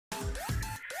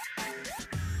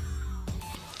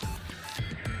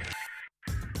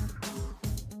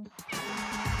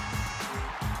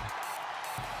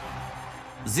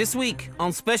This week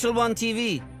on Special One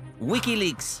TV,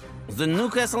 WikiLeaks, the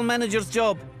Newcastle manager's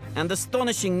job, and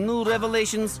astonishing new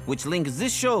revelations which link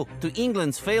this show to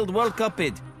England's failed World Cup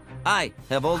bid. I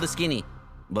have all the skinny.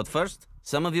 But first,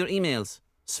 some of your emails.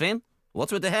 Sven,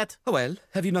 what's with the hat? Well,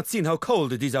 have you not seen how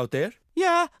cold it is out there?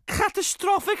 Yeah,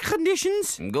 catastrophic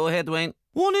conditions. Go ahead, Wayne.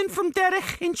 One in from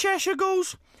Derek in Cheshire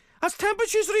goes, as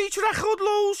temperatures reach record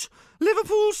lows,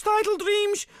 Liverpool's title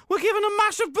dreams were given a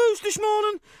massive boost this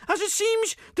morning, as it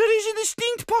seems there is a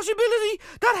distinct possibility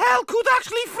that hell could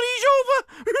actually freeze over.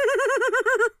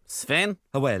 Sven?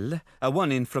 Well,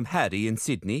 one in from Harry in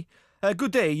Sydney.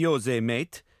 Good day, Jose,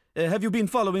 mate. Have you been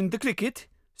following the cricket?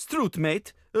 Stroot,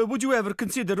 mate, would you ever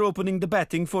consider opening the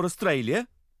batting for Australia?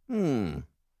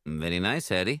 Very nice,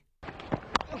 Harry.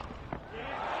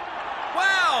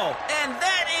 Wow, and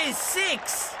that is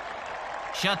 6.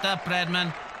 Shut up,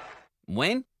 Bradman.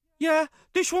 Wayne? Yeah,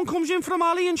 this one comes in from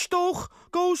Ali in Stoke.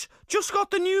 Goes, just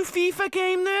got the new FIFA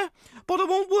game there, but it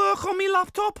won't work on me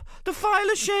laptop. The file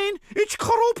is saying it's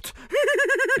corrupt.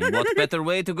 What better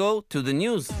way to go to the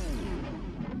news?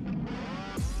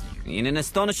 In an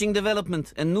astonishing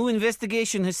development, a new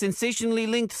investigation has sensationally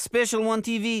linked Special One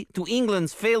TV to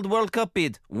England's failed World Cup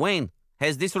bid. Wayne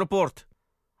has this report.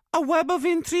 A web of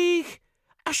intrigue,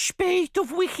 a spate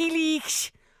of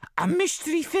WikiLeaks, a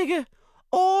mystery figure,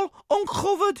 all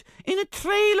uncovered in a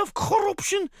trail of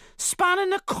corruption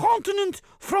spanning a continent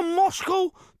from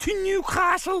Moscow to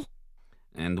Newcastle.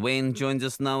 And Wayne joins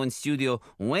us now in studio.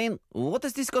 Wayne, what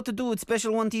has this got to do with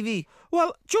Special One TV?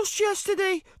 Well, just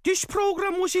yesterday, this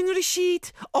programme was in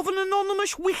receipt of an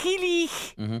anonymous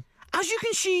WikiLeak. As you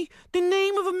can see, the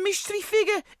name of a mystery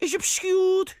figure is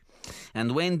obscured.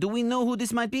 And Wayne, do we know who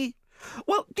this might be?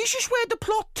 Well, this is where the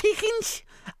plot thickens,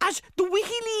 as the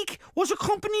WikiLeak was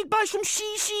accompanied by some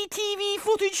CCTV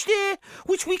footage there,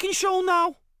 which we can show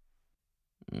now.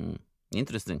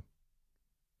 Interesting.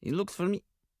 He looks for me.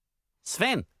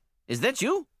 Sven, is that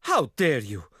you? How dare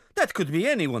you? That could be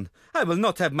anyone. I will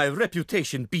not have my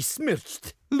reputation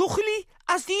besmirched. Luckily,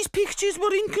 as these pictures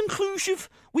were inconclusive,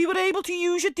 we were able to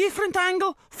use a different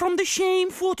angle from the same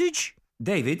footage.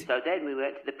 David? So then we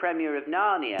went to the premiere of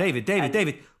Narnia.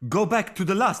 David, go back to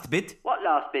the last bit. What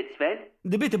last bit, Sven?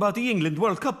 The bit about the England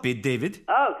World Cup bid, David.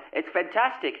 Oh, it's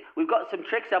fantastic. We've got some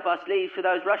tricks up our sleeves for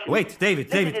those Russians. Wait,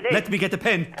 David, let me get a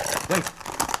pen. Wait.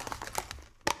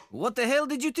 What the hell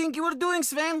did you think you were doing,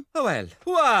 Sven? Well,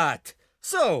 what?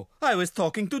 So, I was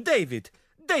talking to David.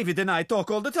 David and I talk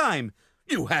all the time.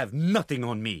 You have nothing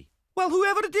on me. Well,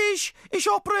 whoever it is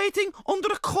operating under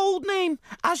a code name,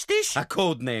 as this... A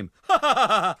code name? Ha ha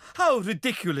ha! How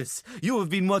ridiculous! You have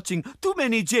been watching too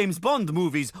many James Bond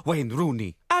movies, Wayne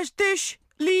Rooney. As this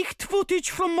leaked footage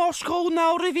from Moscow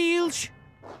now reveals.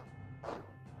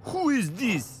 Who is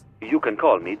this? You can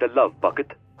call me the Love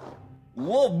Bucket.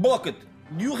 Love Bucket,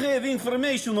 you have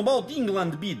information about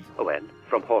England bid. Well,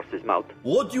 from horse's mouth.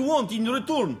 What you want in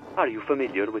return? Are you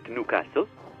familiar with Newcastle?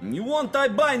 You want I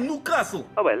buy Newcastle?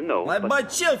 Oh, well, no. I buy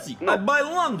Chelsea. No. I buy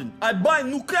London. I buy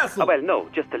Newcastle. Oh, well, no.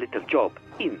 Just a little job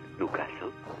in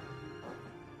Newcastle.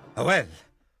 Well,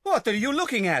 what are you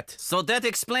looking at? So that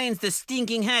explains the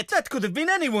stinking hat. That could have been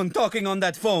anyone talking on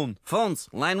that phone. Phones,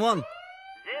 line 1.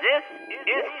 This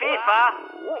is FIFA.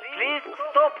 Please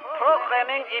stop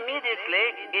programming immediately,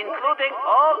 including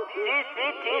all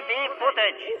CCTV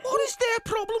footage. What is their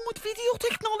problem with video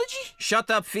technology? Shut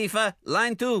up, FIFA.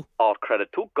 Line 2. All credit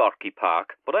to Gorky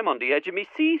Park, but I'm on the edge of me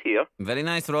seat here. Very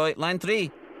nice, Roy. Line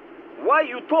 3. Why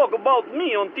you talk about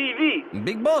me on TV?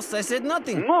 Big boss, I said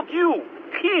nothing. Not you.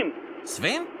 Him.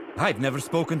 Sven? I've never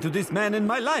spoken to this man in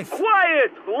my life.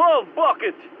 Quiet, Love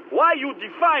Bucket. Why you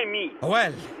defy me?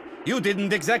 Well, you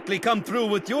didn't exactly come through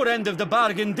with your end of the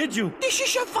bargain, did you? This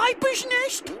is a viper's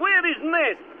nest. Where is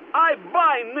Nest? I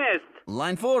buy Nest.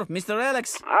 Line 4, Mr.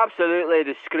 Alex. Absolutely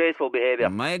disgraceful behaviour.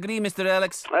 I agree, Mr.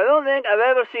 Alex. I don't think I've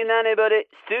ever seen anybody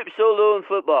stoop so low in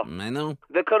football. I know.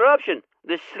 The corruption,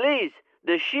 the sleaze,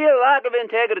 the sheer lack of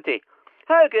integrity.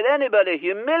 How could anybody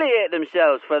humiliate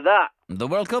themselves for that? The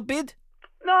World Cup bid?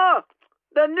 No,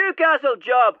 the Newcastle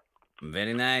job.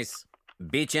 Very nice.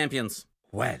 Be champions.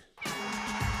 Well,